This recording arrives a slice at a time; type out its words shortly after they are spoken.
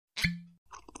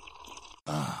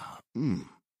Ah,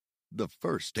 the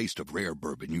first taste of rare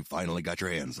bourbon you finally got your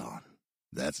hands on.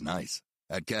 That's nice.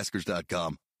 At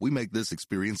Caskers.com, we make this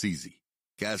experience easy.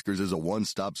 Caskers is a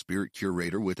one-stop spirit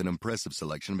curator with an impressive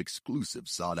selection of exclusive,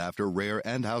 sought-after, rare,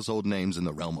 and household names in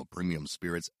the realm of premium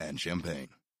spirits and champagne.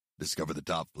 Discover the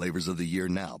top flavors of the year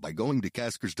now by going to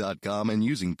Caskers.com and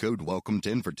using code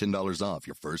WELCOME10 for $10 off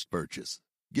your first purchase.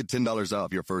 Get $10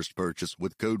 off your first purchase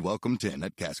with code WELCOME10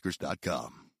 at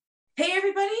Caskers.com. Hey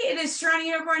everybody, it is Sharani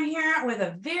Unicorn here with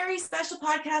a very special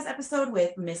podcast episode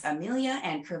with Miss Amelia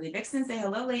and Curly Vixen. Say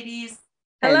hello, ladies.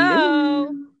 Hello.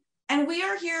 And we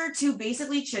are here to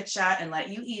basically chit chat and let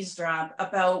you eavesdrop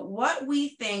about what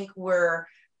we think were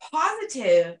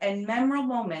positive and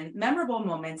memorable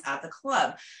moments at the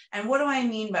club. And what do I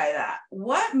mean by that?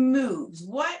 What moves,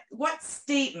 what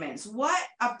statements, what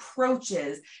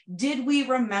approaches did we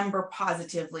remember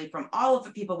positively from all of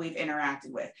the people we've interacted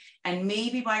with? And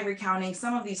maybe by recounting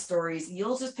some of these stories,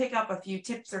 you'll just pick up a few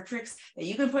tips or tricks that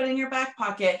you can put in your back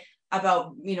pocket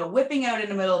about, whipping out in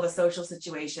the middle of a social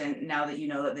situation now that you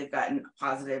know that they've gotten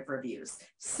positive reviews.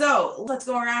 So let's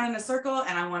go around in a circle,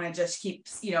 and I want to just keep,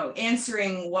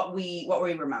 answering what we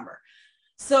remember.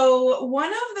 So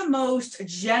one of the most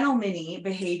gentleman-y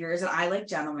behaviors, and I like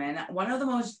gentlemen, one of the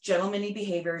most gentleman-y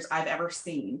behaviors I've ever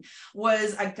seen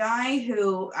was a guy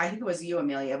who, I think it was you,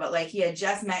 Amelia, but he had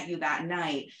just met you that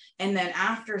night. And then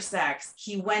after sex,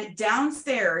 he went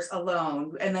downstairs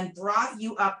alone and then brought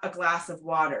you up a glass of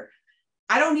water.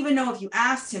 I don't even know if you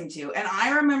asked him to. And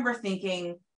I remember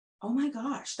thinking, oh my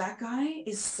gosh, that guy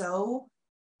is so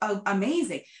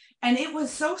amazing. And it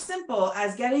was so simple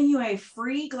as getting you a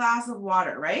free glass of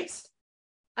water, right?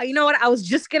 You know what? I was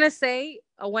just going to say,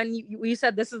 when you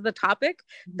said this is the topic,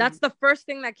 that's the first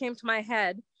thing that came to my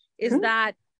head is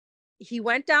that he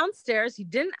went downstairs. He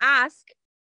didn't ask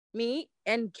me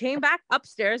and came back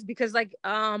upstairs because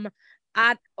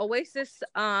at Oasis,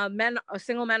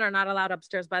 single men are not allowed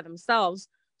upstairs by themselves.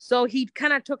 So he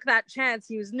kind of took that chance.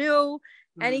 He was new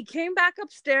and he came back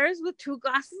upstairs with 2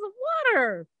 glasses of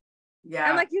water.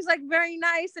 Yeah. And he was very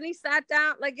nice and he sat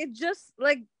down.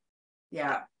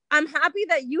 Yeah. I'm happy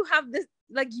that you have this,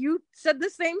 you said the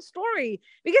same story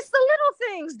because the little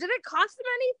things, did it cost him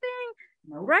anything?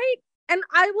 Nope. Right? And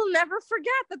I will never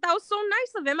forget that was so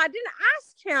nice of him. I didn't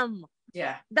ask him.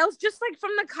 Yeah. That was just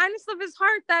from the kindness of his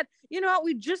heart that,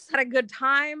 we just had a good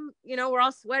time. We're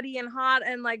all sweaty and hot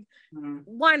and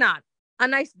why not? A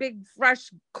nice big,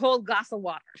 fresh, cold glass of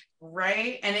water.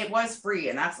 Right. And it was free.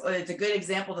 And it's a good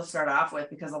example to start off with,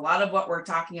 because a lot of what we're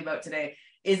talking about today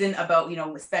isn't about,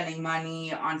 spending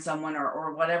money on someone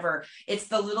or whatever. It's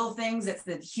the little things. It's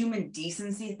the human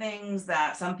decency things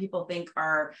that some people think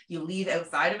you leave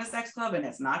outside of a sex club, and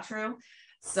it's not true.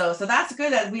 So that's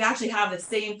good that we actually have the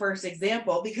same first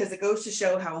example, because it goes to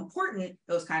show how important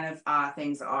those kind of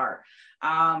things are.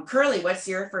 Curly, what's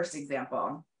your first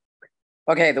example?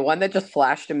 Okay, the one that just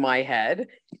flashed in my head,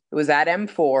 it was at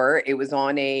M4. It was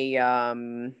on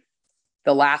the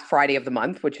last Friday of the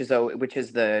month, which is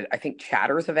the, I think,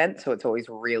 Chatters event. So it's always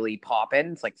really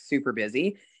popping. It's super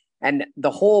busy. And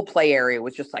the whole play area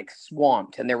was just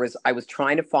swamped. And I was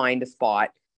trying to find a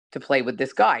spot to play with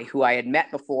this guy who I had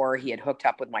met before. He had hooked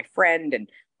up with my friend and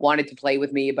wanted to play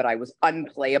with me, but I was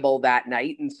unplayable that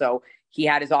night. And so he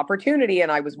had his opportunity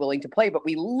and I was willing to play, but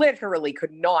we literally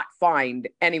could not find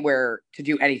anywhere to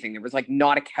do anything. There was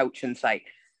not a couch in sight.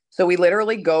 So we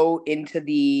literally go into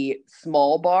the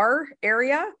small bar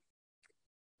area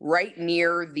right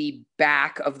near the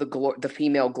back of the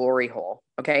female glory hole.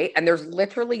 Okay. And there's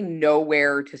literally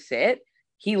nowhere to sit.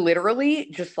 He literally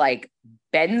just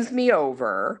bends me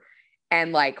over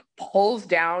and pulls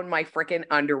down my freaking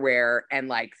underwear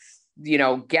and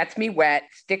gets me wet,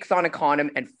 sticks on a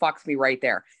condom and fucks me right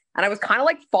there. And I was kind of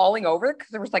falling over because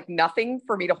there was nothing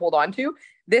for me to hold on to.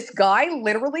 This guy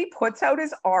literally puts out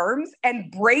his arms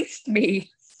and braced me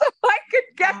so I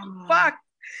could get fucked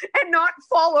and not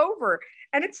fall over.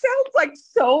 And it sounds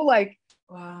so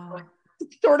wow,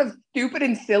 sort of stupid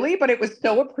and silly, but it was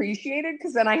so appreciated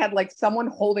because then I had someone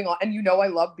holding on, and I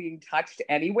love being touched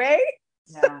anyway.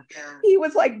 Yeah. He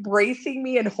was bracing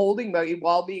me and holding me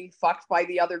while being fucked by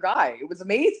the other guy. It was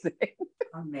amazing.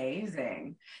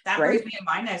 Amazing. That brings me to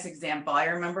my next example. I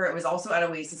remember it was also at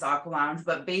Oasis Aqua Lounge,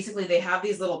 but basically they have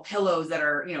these little pillows that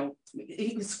are,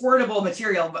 squirtable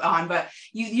material on, but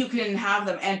you can have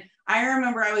them. And I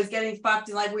remember I was getting fucked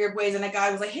in weird ways, and a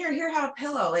guy was like, here, have a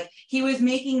pillow. He was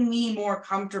making me more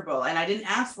comfortable, and I didn't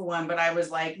ask for one, but I was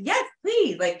like, yes,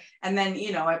 please. And then,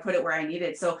 I put it where I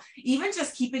needed. So even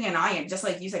just keeping an eye on, just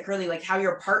like you said, Curly, how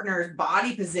your partner's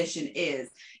body position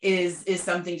is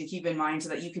something to keep in mind so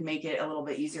that you can make it a little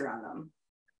bit easier on them.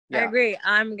 I agree.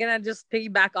 I'm gonna just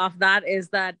piggyback off that, is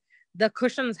that the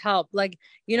cushions help. Like,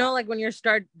 you know, like when you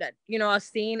start that, you know, a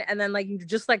scene and then like you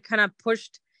just like kind of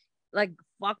pushed like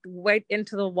fucked right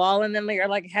into the wall, and then like, you're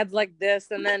like heads like this,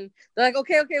 and then they're like,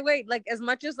 okay, wait, like as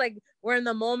much as like we're in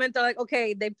the moment, they're like,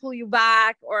 okay, they pull you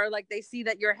back, or like they see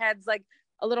that your head's like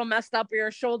a little messed up, or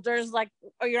your shoulders like,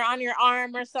 or you're on your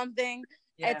arm or something.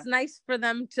 It's nice for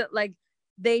them to like,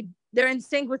 they're in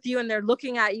sync with you, and they're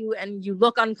looking at you, and you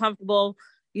look uncomfortable.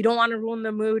 You don't want to ruin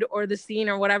the mood or the scene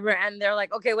or whatever. And they're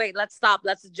like, okay, wait, let's stop.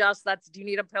 Let's adjust. Do you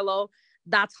need a pillow?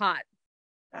 That's hot.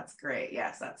 That's great.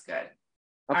 Yes, that's good.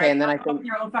 Okay. Right, and then I think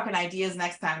your own fucking ideas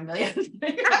next time, Amelia.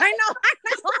 I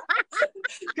know.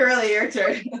 Curly, your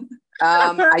turn.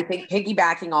 I think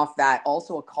piggybacking off that,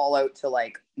 also a call out to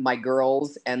like my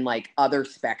girls and like other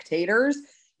spectators.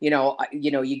 You know,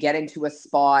 you get into a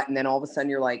spot and then all of a sudden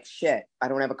you're like, shit, I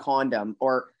don't have a condom,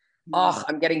 or oh,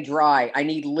 I'm getting dry, I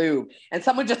need lube. And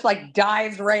someone just like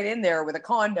dives right in there with a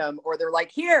condom, or they're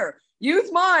like, here,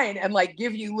 use mine, and like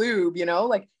give you lube, you know,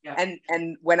 like,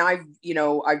 and when I've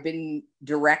been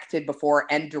directed before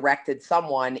and directed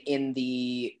someone in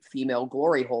the female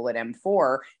glory hole at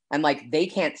M4, and like they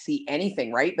can't see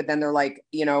anything, right? But then they're like,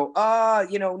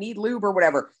 need lube or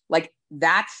whatever. Like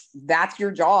that's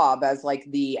your job as like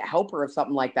the helper of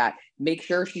something like that. Make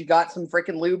sure she's got some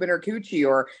freaking lube in her coochie,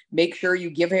 or make sure you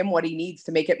give him what he needs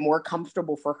to make it more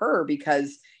comfortable for her,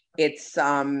 because it's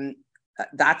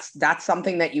that's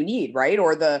something that you need, right?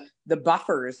 Or the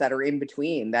buffers that are in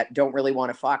between that don't really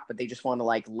want to fuck, but they just want to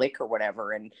like lick or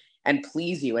whatever and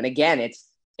please you. And again,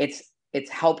 it's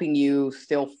helping you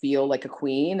still feel like a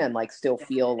queen, and like still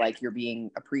feel like you're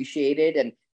being appreciated,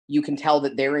 and you can tell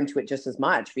that they're into it just as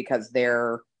much because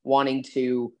they're wanting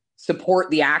to support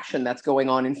the action that's going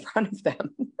on in front of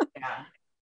them. Yeah,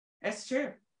 it's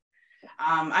true.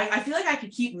 I feel like I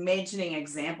could keep mentioning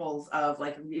examples of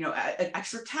like,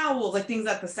 extra towels, like things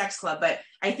at the sex club, but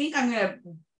I think I'm going to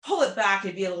pull it back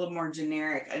and be a little more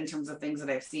generic in terms of things that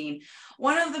I've seen.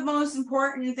 One of the most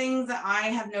important things that I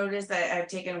have noticed that I've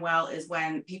taken well is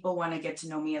when people want to get to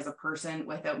know me as a person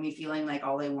without me feeling like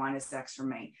all they want is sex from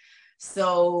me.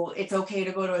 So it's okay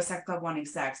to go to a sex club wanting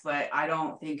sex, but I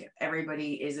don't think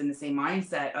everybody is in the same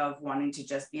mindset of wanting to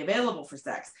just be available for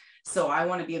sex. So I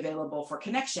want to be available for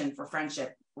connection, for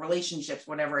friendship, relationships,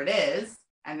 whatever it is.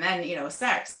 And then,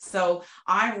 sex. So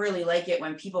I really like it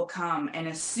when people come and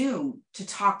assume to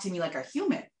talk to me like a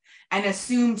human, and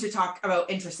assume to talk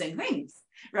about interesting things,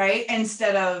 right?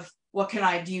 Instead of, what can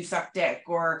I do, suck dick?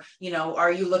 Or,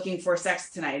 are you looking for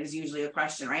sex tonight is usually a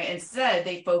question, right? Instead,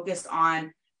 they focused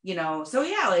on, so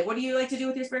yeah, like, what do you like to do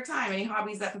with your spare time? Any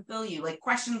hobbies that fulfill you? Like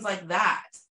questions like that.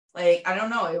 Like, I don't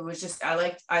know. It was just, I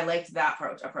liked that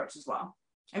approach as well.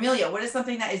 Amelia, what is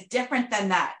something that is different than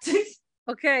that?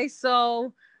 Okay,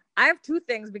 so I have two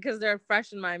things because they're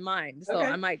fresh in my mind. So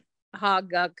I might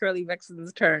hog Curly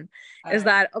Vixen's turn.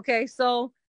 Okay,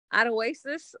 so at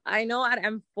Oasis, I know at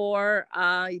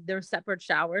M4, there's separate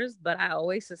showers, but at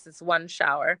Oasis, it's one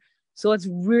shower. So it's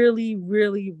really,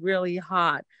 really, really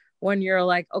hot when you're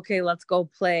like, okay, let's go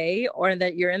play, or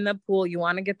that you're in the pool, you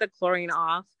want to get the chlorine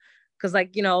off. Because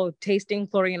tasting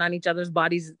chlorine on each other's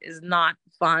bodies is not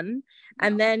fun. No.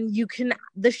 And then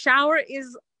the shower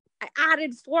is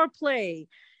added foreplay.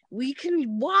 We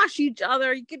can wash each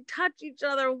other. You can touch each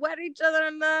other, wet each other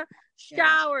in the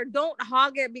shower. Yeah. Don't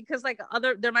hog it because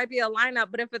there might be a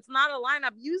lineup, but if it's not a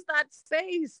lineup, use that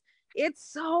space. It's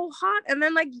so hot. And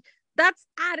then that's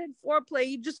added foreplay.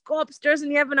 You just go upstairs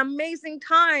and you have an amazing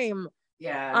time.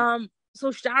 Yeah. So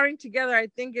showering together, I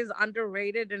think, is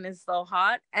underrated and is so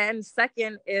hot. And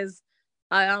second is,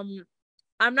 I'm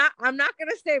not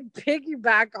gonna say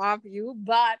piggyback off you,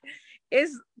 but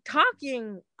is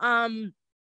talking.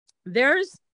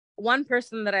 There's one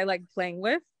person that I like playing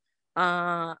with,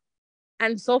 and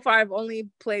so far I've only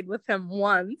played with him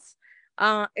once.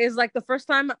 Is like the first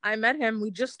time I met him,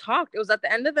 we just talked. It was at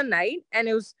the end of the night, and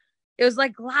it was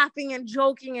like laughing and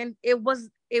joking, and it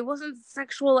wasn't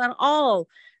sexual at all.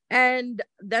 And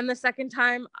then the second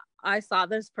time I saw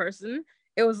this person,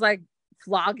 it was like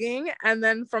flogging. And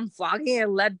then from flogging, it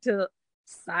led to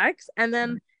sex. And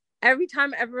then every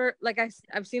time ever, like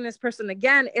I've seen this person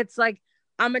again, it's like,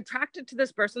 I'm attracted to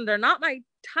this person. They're not my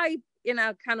type in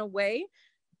a kind of way,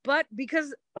 but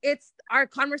because our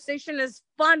conversation is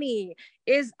funny,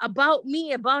 is about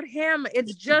me, about him.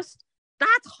 It's just,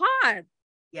 that's hot.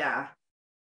 Yeah.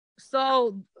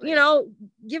 So,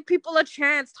 give people a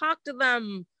chance, talk to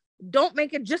them. Don't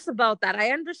make it just about that.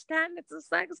 I understand it's a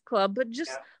sex club, but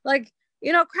just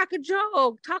crack a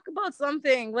joke, talk about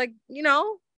something,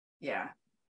 Yeah.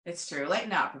 It's true.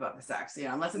 Lighten up about the sex, you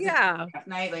know, unless it's Yeah. a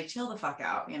night, like chill the fuck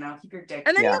out, you know, keep your dick.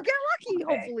 And then Yeah. you'll get lucky,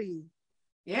 Okay. hopefully.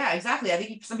 Yeah, exactly. I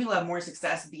think some people have more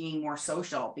success being more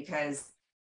social because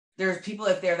there's people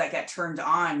out there that get turned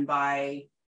on by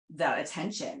the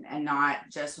attention and not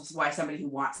just why somebody who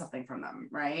wants something from them,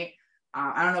 right?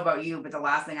 I don't know about you, but the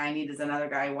last thing I need is another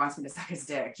guy who wants me to suck his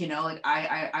dick. You know, like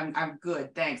I'm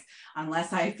good, thanks.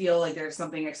 Unless I feel like there's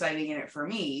something exciting in it for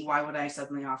me, why would I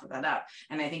suddenly offer that up?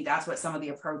 And I think that's what some of the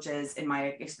approaches in my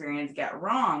experience get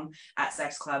wrong at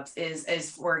sex clubs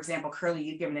is for example, Curly,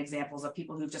 you've given examples of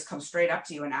people who've just come straight up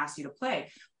to you and asked you to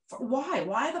play.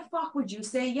 Why the fuck would you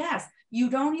say yes? You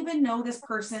don't even know this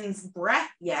person's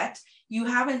breath yet. You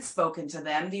haven't spoken to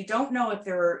them. You don't know if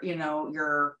they're, you know,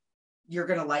 you're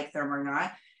going to like them or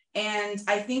not. And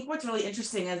I think what's really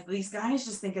interesting is these guys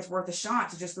just think it's worth a shot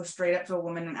to just go straight up to a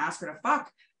woman and ask her to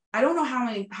fuck. I don't know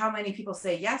how many people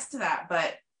say yes to that,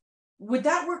 but would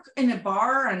that work in a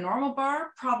bar, a normal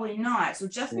bar? Probably not. So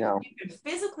just because you can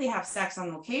physically have sex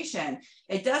on location,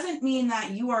 it doesn't mean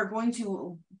that you are going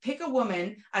to pick a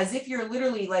woman as if you're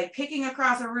literally like picking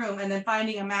across a room and then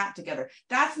finding a mat together.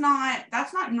 That's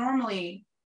not normally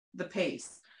the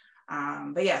pace.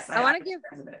 But yes, I want to give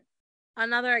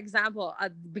another example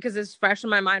because it's fresh in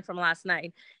my mind from last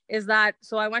night is that,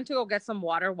 so I went to go get some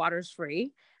water. Water's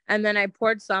free. And then I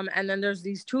poured some, and then there's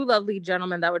these two lovely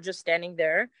gentlemen that were just standing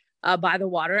there by the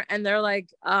water. And they're like,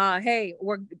 hey,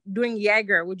 we're doing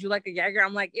Jaeger. Would you like a Jaeger?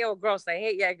 I'm like, ew, gross. I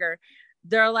hate Jaeger.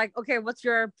 They're like, okay, what's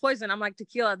your poison? I'm like,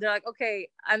 tequila. They're like, okay.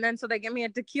 And then so they give me a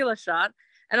tequila shot.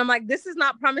 And I'm like, this is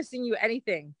not promising you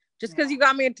anything. Just because you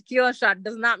got me a tequila shot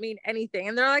does not mean anything.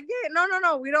 And they're like, yeah,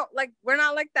 no, we don't like, we're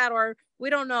not like that, or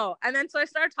we don't know. And then so I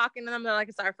started talking to them. They're like,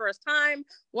 it's our first time.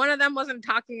 One of them wasn't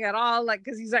talking at all, like,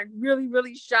 because he's like really,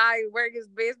 really shy, wearing his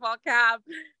baseball cap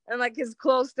and like his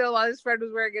clothes still, while his friend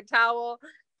was wearing a towel.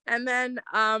 And then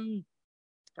I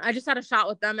just had a shot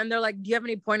with them, and they're like, do you have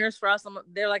any pointers for us?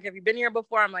 They're like, have you been here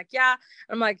before? I'm like, yeah.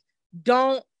 I'm like,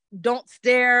 don't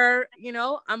stare, you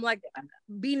know. I'm like,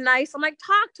 be nice. I'm like,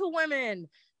 talk to women.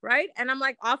 Right. And I'm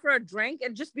like, offer a drink.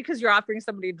 And just because you're offering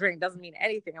somebody a drink doesn't mean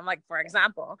anything. I'm like, for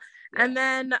example. Yeah. And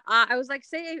then I was like,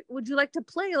 say, would you like to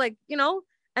play? Like, you know,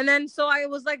 and then so I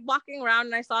was like walking around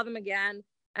and I saw them again.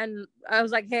 And I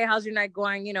was like, hey, how's your night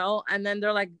going? You know, and then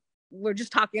they're like, we're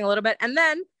just talking a little bit. And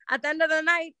then at the end of the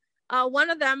night,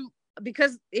 one of them,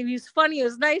 because he was funny, it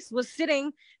was nice, was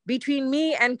sitting between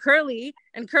me and Curly.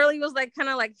 And Curly was like, kind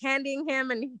of like handing him,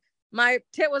 and my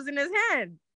tit was in his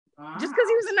hand. Just because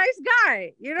he was a nice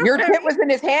guy, you know. Your tit was in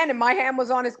his hand and my hand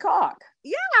was on his cock.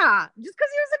 Yeah, just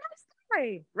because he was a nice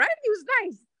guy, right? He was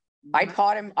nice.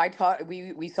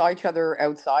 We saw each other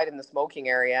outside in the smoking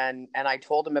area, and I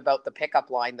told him about the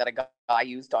pickup line that a guy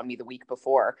used on me the week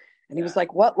before. And he was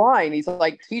like, what line? He's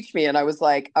like, teach me. And I was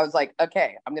like,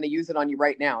 okay, I'm going to use it on you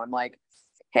right now. I'm like,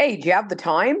 hey, do you have the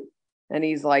time? And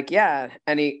he's like, yeah.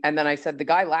 And then I said, the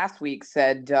guy last week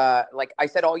said, like, I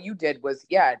said, all you did was,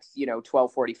 yeah, it's,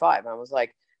 12:45. I was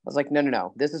like,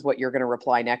 no. This is what you're going to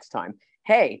reply next time.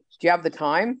 Hey, do you have the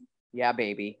time? Yeah,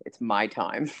 baby, it's my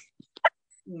time.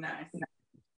 Nice.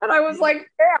 And I was like,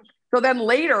 yeah. So then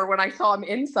later when I saw him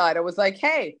inside, I was like,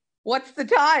 hey, what's the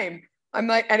time? I'm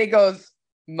like, and he goes,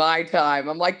 my time.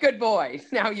 I'm like, good boy.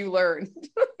 Now you learned.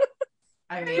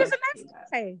 I mean, he was a nice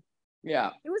guy.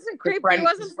 Yeah. It wasn't creepy. It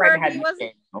wasn't flirty. He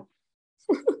wasn't.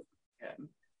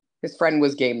 His friend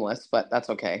was gameless, but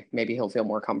that's okay. Maybe he'll feel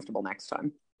more comfortable next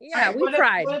time. Yeah, we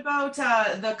tried. What about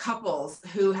the couples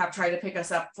who have tried to pick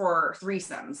us up for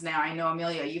threesomes? Now, I know,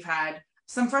 Amelia, you've had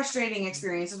some frustrating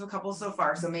experiences with couples so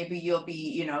far, so maybe you'll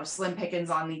be, slim pickings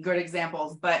on the good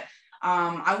examples. But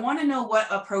I want to know what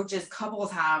approaches couples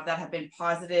have that have been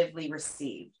positively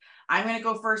received. I'm going to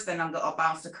go first, then I'll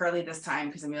bounce to Curly this time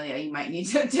because Amelia, you might need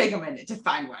to take a minute to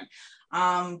find one.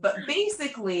 But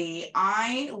basically,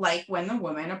 I like when the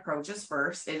woman approaches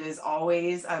first. It is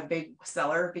always a big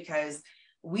seller because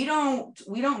we don't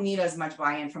need as much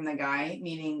buy-in from the guy,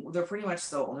 meaning they're pretty much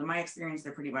sold. In my experience,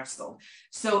 they're pretty much sold.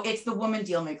 So it's the woman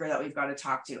deal maker that we've got to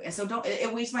talk to. And so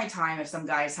it wastes my time if some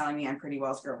guy is telling me I'm pretty well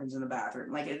as girlfriends in the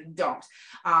bathroom. Like, don't.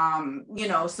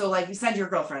 So like, you send your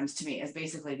girlfriends to me is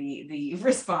basically the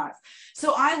response.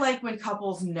 So I like when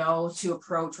couples know to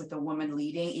approach with the woman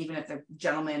leading, even if the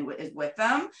gentleman is with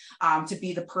them, to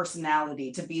be the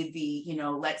personality, to be the,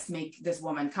 let's make this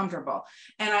woman comfortable.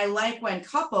 And I like when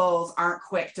couples aren't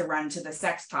quick to run to the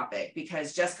sex topic,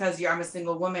 because just because I'm a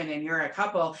single woman and you're a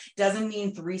couple doesn't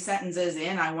mean 3 sentences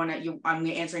in I'm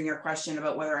answering your question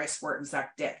about whether I squirt and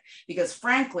suck dick, because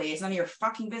frankly, it's none of your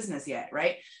fucking business yet,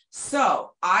 right?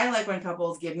 So I like when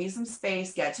couples give me some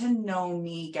space, get to know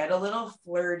me, get a little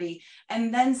flirty,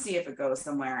 and then see if it goes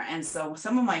somewhere. And so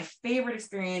some of my favorite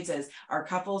experiences are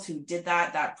couples who did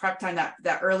that prep time,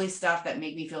 that early stuff that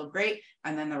made me feel great,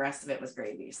 and then the rest of it was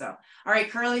gravy. So, all right,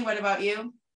 Curly, what about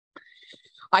you?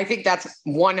 I think that's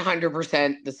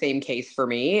 100% the same case for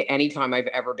me. Anytime I've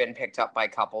ever been picked up by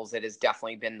couples, it has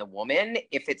definitely been the woman.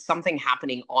 If it's something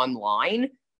happening online,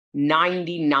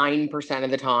 99%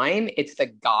 of the time, it's the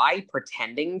guy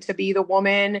pretending to be the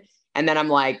woman. And then I'm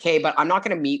like, okay, but I'm not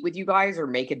going to meet with you guys or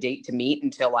make a date to meet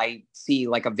until I see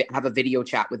have a video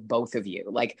chat with both of you.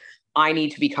 Like, I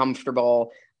need to be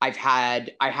comfortable. I've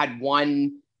had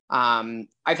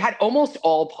almost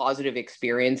all positive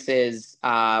experiences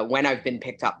when I've been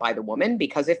picked up by the woman,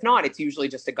 because if not, it's usually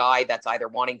just a guy that's either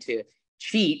wanting to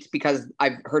cheat, because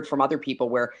I've heard from other people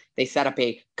where they set up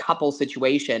a couple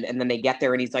situation and then they get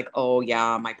there and he's like, oh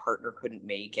yeah, my partner couldn't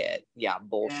make it. Yeah,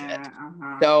 bullshit. Yeah,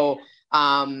 uh-huh. So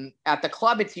at the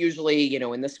club, it's usually,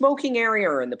 in the smoking area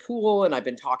or in the pool. And I've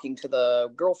been talking to the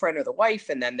girlfriend or the wife,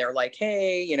 and then they're like,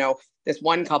 hey, this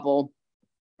one couple,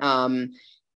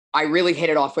 I really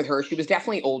hit it off with her. She was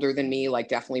definitely older than me, like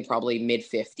definitely probably mid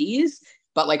 50s,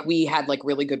 but like we had like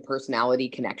really good personality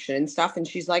connection and stuff. And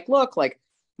she's like, look, like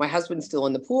my husband's still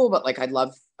in the pool, but like, I'd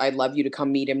love you to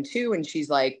come meet him too. And she's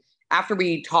like, after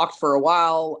we talked for a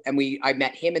while and I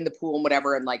met him in the pool and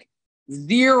whatever, and like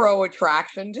zero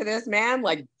attraction to this man,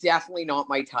 like definitely not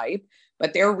my type.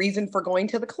 But their reason for going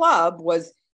to the club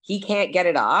was he can't get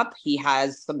it up. He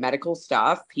has some medical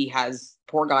stuff.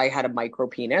 Poor guy had a micro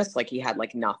penis, like he had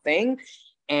like nothing.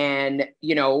 And,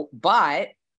 but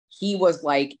he was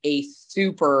like a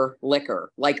super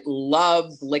licker, like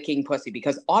loves licking pussy,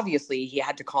 because obviously he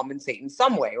had to compensate in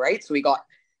some way, right? So he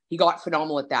got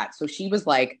phenomenal at that. So she was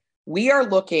like, we are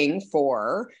looking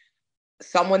for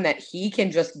someone that he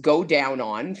can just go down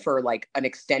on for like an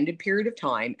extended period of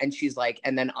time. And she's like,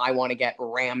 and then I want to get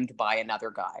rammed by another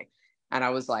guy. And I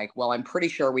was like, well, I'm pretty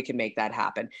sure we can make that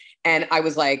happen. And I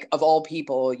was like, of all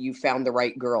people, you found the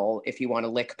right girl if you want to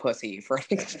lick pussy for an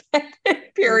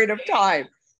extended period of time.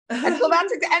 And so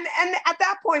and at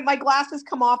that point, my glasses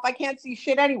come off. I can't see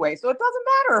shit anyway. So it doesn't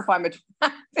matter if I'm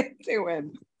attracted to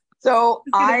him. So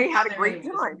I had a great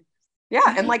time.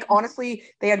 Yeah. And like, honestly,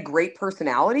 they had great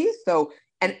personalities. So,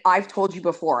 and I've told you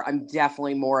before, I'm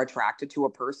definitely more attracted to a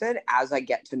person as I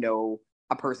get to know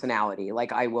a personality.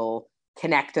 Like, I will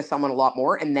connect to someone a lot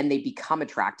more, and then they become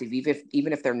attractive,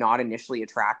 even if they're not initially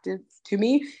attractive to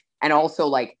me. And also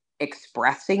like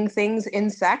expressing things in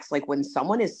sex, like when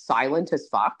someone is silent as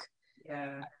fuck.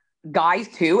 Yeah. Guys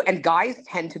too, and guys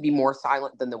tend to be more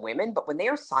silent than the women, but when they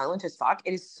are silent as fuck,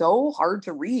 it is so hard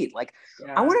to read. Like,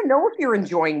 yeah. I want to know if you're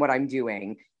enjoying what I'm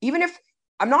doing, even if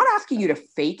I'm not asking you to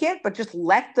fake it, but just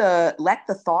let the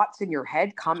thoughts in your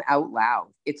head come out loud.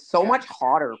 It's so much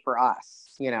hotter for us,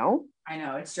 I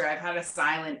know, it's true. I've had a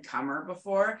silent comer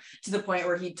before, to the point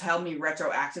where he'd tell me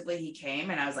retroactively he came,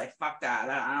 and I was like, fuck that.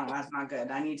 I don't, that's not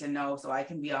good. I need to know so I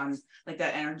can be on like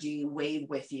that energy wave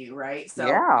with you, right? So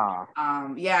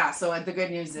yeah. So the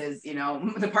good news is,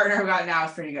 the partner I've got now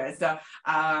is pretty good. So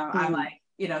I'm like,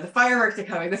 the fireworks are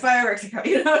coming.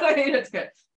 You know what I mean? It's good.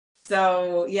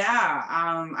 So yeah,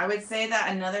 I would say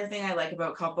that another thing I like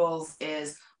about couples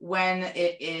is when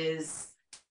it is,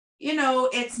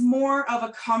 it's more of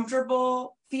a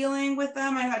comfortable feeling with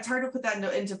them. It's hard to put that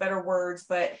into better words,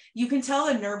 but you can tell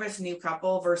a nervous new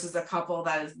couple versus a couple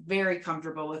that is very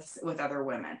comfortable with other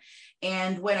women.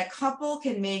 And when a couple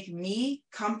can make me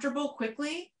comfortable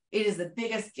quickly, it is the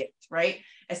biggest gift, right?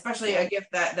 Especially a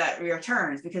gift that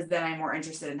returns, because then I'm more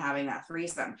interested in having that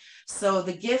threesome. So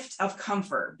the gift of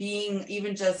comfort, being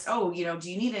even just, do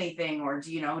you need anything? Or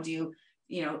do you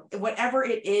whatever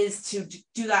it is to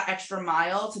do that extra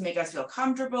mile to make us feel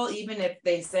comfortable, even if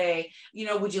they say,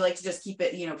 would you like to just keep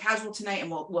it, casual tonight,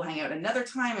 and we'll hang out another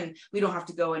time, and we don't have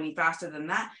to go any faster than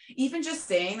that. Even just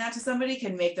saying that to somebody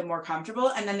can make them more comfortable,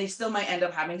 and then they still might end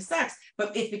up having sex,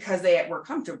 but it's because they were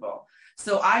comfortable.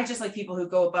 So I just like people who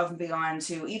go above and beyond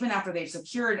to, even after they've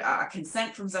secured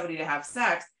consent from somebody to have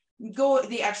sex, go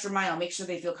the extra mile, make sure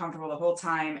they feel comfortable the whole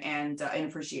time and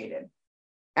appreciated.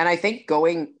 And I think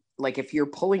like if you're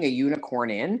pulling a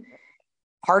unicorn in,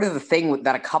 part of the thing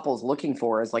that a couple's looking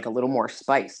for is like a little more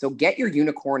spice. So get your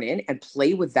unicorn in and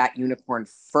play with that unicorn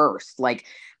first. Like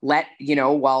let,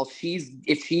 while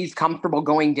if she's comfortable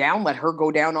going down, let her go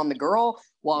down on the girl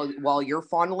while you're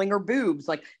fondling her boobs.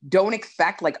 Like don't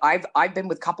expect, like I've been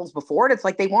with couples before and it's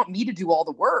like they want me to do all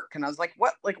the work. And I was like,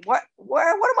 what am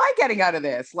I getting out of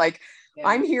this? Like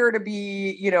I'm here to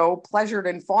be, pleasured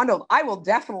and fondled. I will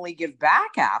definitely give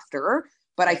back after.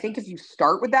 But I think if you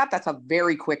start with that, that's a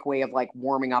very quick way of like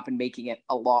warming up and making it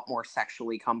a lot more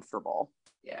sexually comfortable.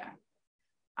 Yeah.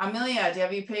 Amelia,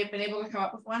 have you been able to come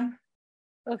up with one?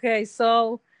 Okay,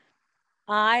 so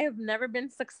I have never been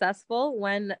successful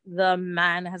when the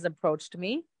man has approached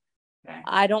me. Okay.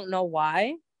 I don't know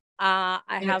why. I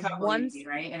have one,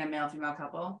 right? In a male-female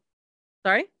couple.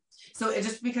 Sorry? So it's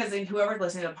just because whoever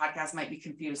listening to the podcast might be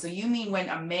confused. So you mean when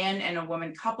a man and a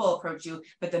woman couple approach you,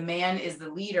 but the man is the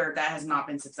leader, that has not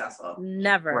been successful?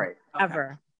 Never, right.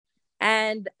 Ever.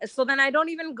 And so then I don't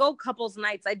even go couples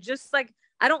nights. I just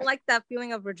I don't like that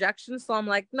feeling of rejection. So I'm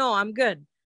like, no, I'm good.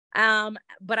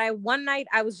 But one night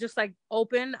I was just like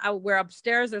open. We're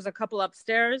upstairs. There's a couple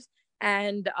upstairs.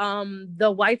 And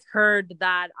the wife heard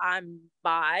that I'm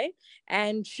bi,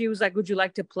 and she was like, would you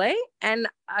like to play? And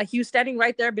he was standing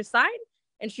right there beside,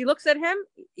 and she looks at him.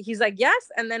 He's like, yes.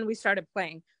 And then we started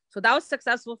playing. So that was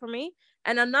successful for me.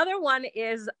 And another one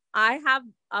is I have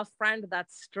a friend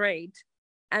that's straight,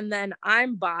 and then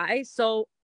I'm bi. So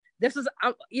this is,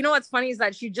 what's funny is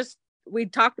that we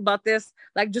talked about this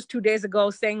like just 2 days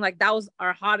ago, saying like that was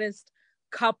our hottest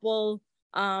couple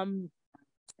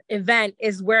event,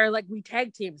 is where like we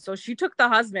tag team. So she took the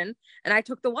husband and I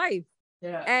took the wife.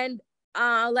 Yeah. And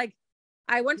like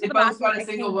I went to the bathroom. Both got a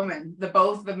single woman.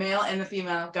 The male and the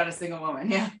female got a single woman.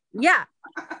 Yeah. Yeah.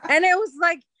 And it was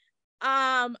like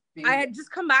I had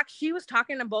just come back. She was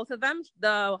talking to both of them,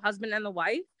 the husband and the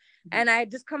wife. Mm-hmm. And I had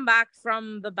just come back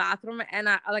from the bathroom, and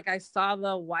I saw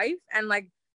the wife, and like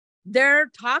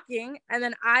they're talking, and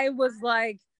then I was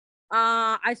like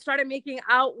I started making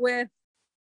out with,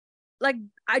 like,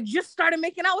 I just started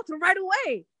making out with her right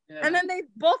away. Yeah. And then they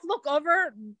both look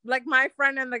over, like my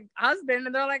friend and the husband,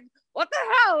 and they're like, what the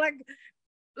hell?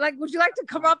 Like, would you like to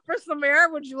come up for some air?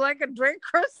 Would you like a drink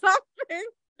or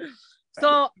something?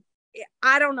 So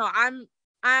I don't know.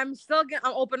 I'm still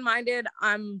I'm open-minded.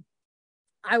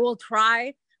 I will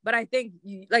try, but I think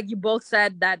like you both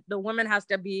said that the woman has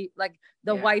to be like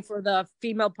the wife or the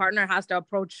female partner has to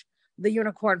approach the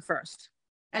unicorn first.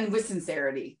 And with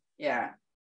sincerity. Yeah.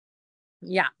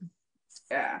 Yeah.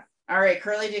 Yeah. All right,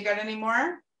 Curly, do you got any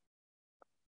more?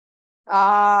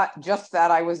 Just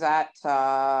that I was at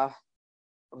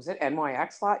was it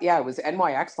NYX it was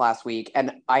NYX last week,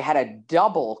 and I had a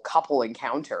double couple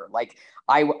encounter. Like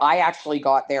I actually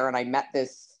got there and I met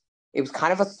this. It was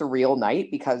kind of a surreal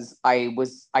night because I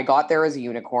got there as a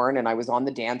unicorn and I was on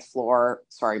the dance floor.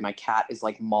 Sorry, my cat is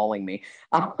like mauling me.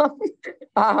 I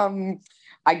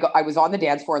was on the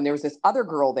dance floor and there was this other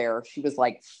girl there. She was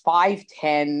like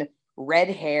 5'10", red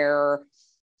hair,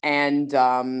 and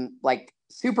like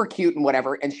super cute and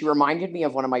whatever. And she reminded me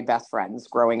of one of my best friends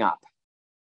growing up.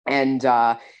 And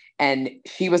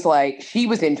she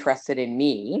was interested in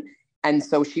me. And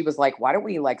so she was like, why don't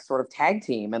we like sort of tag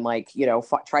team and like,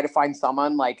 try to find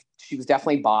someone. Like, she was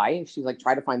definitely bi. She was like,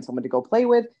 try to find someone to go play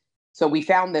with. So we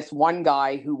found this one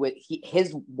guy who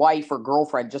his wife or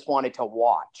girlfriend just wanted to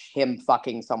watch him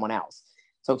fucking someone else.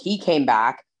 So he came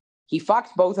back, he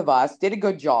fucked both of us, did a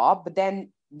good job. But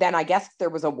then I guess there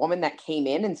was a woman that came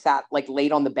in and sat like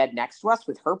laid on the bed next to us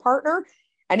with her partner.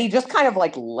 And he just kind of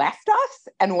like left us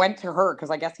and went to her because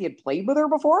I guess he had played with her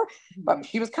before, but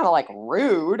she was kind of like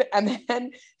rude. And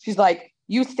then she's like,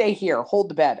 you stay here, hold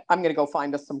the bed. I'm going to go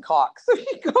find us some cock. So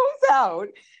she goes out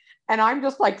and I'm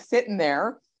just like sitting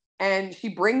there, and she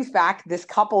brings back this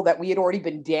couple that we had already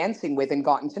been dancing with and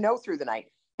gotten to know through the night.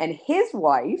 And his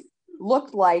wife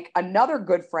looked like another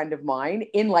good friend of mine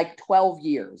in like 12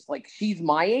 years. Like, she's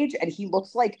my age and he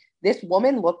looks like this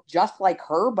woman looked just like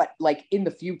her, but like in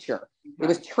the future. It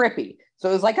was trippy. So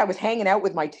it was like I was hanging out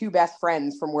with my two best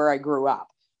friends from where I grew up.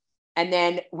 And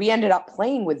then we ended up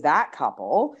playing with that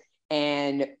couple,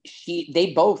 and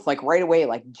they both like right away,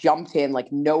 like jumped in,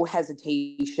 like no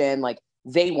hesitation, like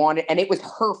they wanted, and it was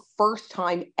her first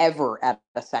time ever at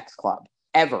a sex club,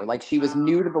 ever. Like, she was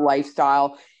new to the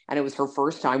lifestyle and it was her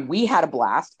first time. We had a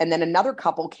blast. And then another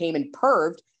couple came and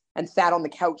perved and sat on the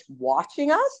couch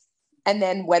watching us. And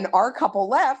then when our couple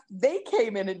left, they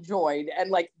came in and joined, and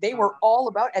like they were all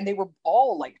about, and they were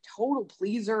all like total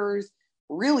pleasers,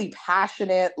 really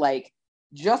passionate, like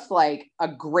just like a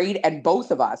great, and both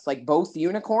of us, like both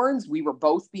unicorns, we were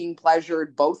both being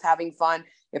pleasured, both having fun.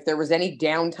 If there was any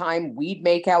downtime, we'd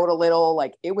make out a little.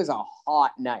 Like, it was a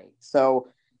hot night. So,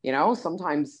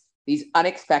 sometimes these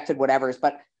unexpected whatevers,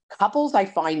 but couples I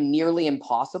find nearly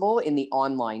impossible in the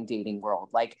online dating world.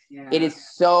 Like, it is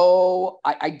so,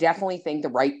 I definitely think the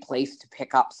right place to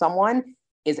pick up someone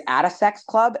is at a sex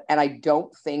club. And I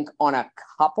don't think on a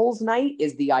couple's night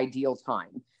is the ideal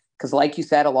time. Because like you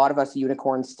said, a lot of us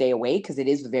unicorns stay away because it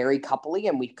is very coupley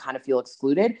and we kind of feel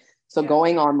excluded. So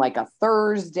going on like a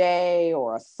Thursday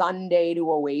or a Sunday to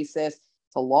Oasis,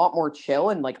 it's a lot more chill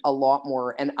and like a lot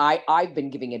more. And I've been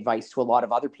giving advice to a lot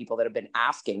of other people that have been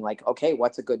asking like, okay,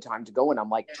 what's a good time to go? And I'm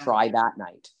like, try that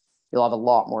night. You'll have a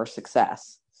lot more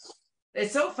success.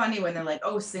 It's so funny when they're like,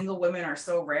 oh, single women are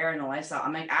so rare in the lifestyle.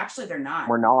 I'm like, actually, they're not.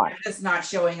 We're not. They're just not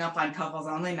showing up on couples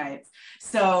only nights.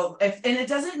 So and it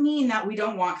doesn't mean that we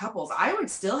don't want couples. I would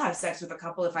still have sex with a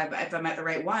couple if I met the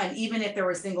right one, even if there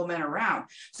were single men around.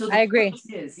 So I agree.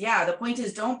 The point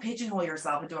is don't pigeonhole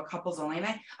yourself into a couples only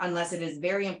night unless it is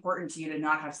very important to you to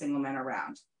not have single men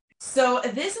around. So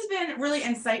this has been really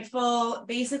insightful.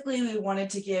 Basically, we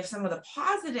wanted to give some of the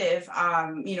positive,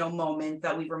 moments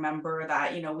that we remember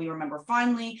we remember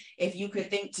fondly. If you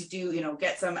could think to do,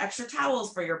 get some extra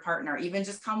towels for your partner, even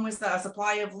just come with a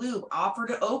supply of lube, offer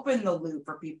to open the lube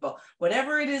for people,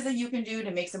 whatever it is that you can do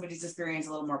to make somebody's experience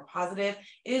a little more positive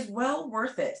is well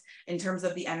worth it in terms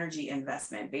of the energy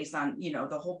investment based on,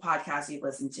 the whole podcast you've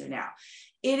listened to now.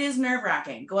 It is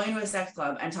nerve-wracking going to a sex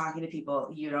club and talking to people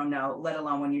you don't know, let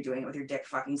alone when you're doing it with your dick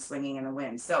fucking swinging in the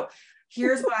wind. So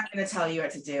here's what I'm going to tell you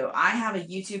what to do. I have a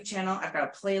YouTube channel. I've got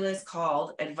a playlist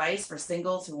called Advice for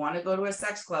Singles Who Want to Go to a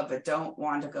Sex Club But Don't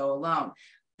Want to Go Alone.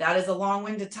 That is a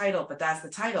long-winded title, but that's the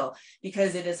title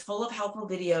because it is full of helpful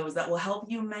videos that will help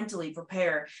you mentally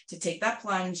prepare to take that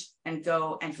plunge and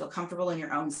go and feel comfortable in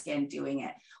your own skin doing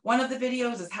it. One of the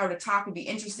videos is how to talk and be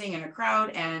interesting in a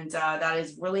crowd, and that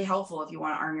is really helpful if you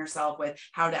want to arm yourself with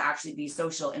how to actually be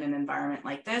social in an environment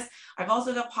like this. I've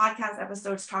also got podcast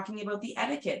episodes talking about the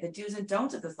etiquette, the do's and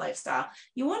don'ts of this lifestyle.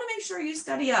 You want to make sure you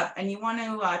study up and you want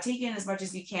to take in as much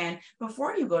as you can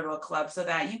before you go to a club so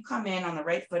that you come in on the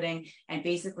right footing and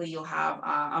basically you'll have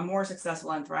a more successful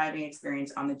and thriving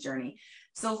experience on the journey.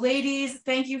 So ladies,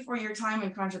 thank you for your time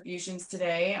and contributions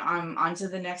today. On to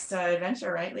the next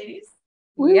adventure, right, ladies?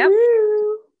 Yep.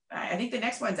 I think the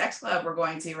next one's X Club we're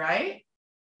going to, right?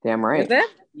 Damn right. Is it?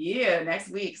 Yeah, next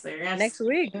week. So you're gonna next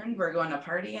week. We're going to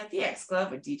party at the X Club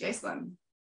with DJ Slim.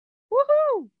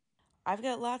 Woohoo! I've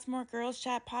got lots more Girls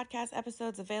Chat podcast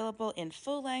episodes available in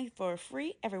full length for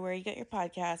free everywhere you get your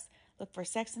podcasts. Look for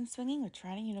Sex and Swinging with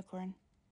Trying a Unicorn.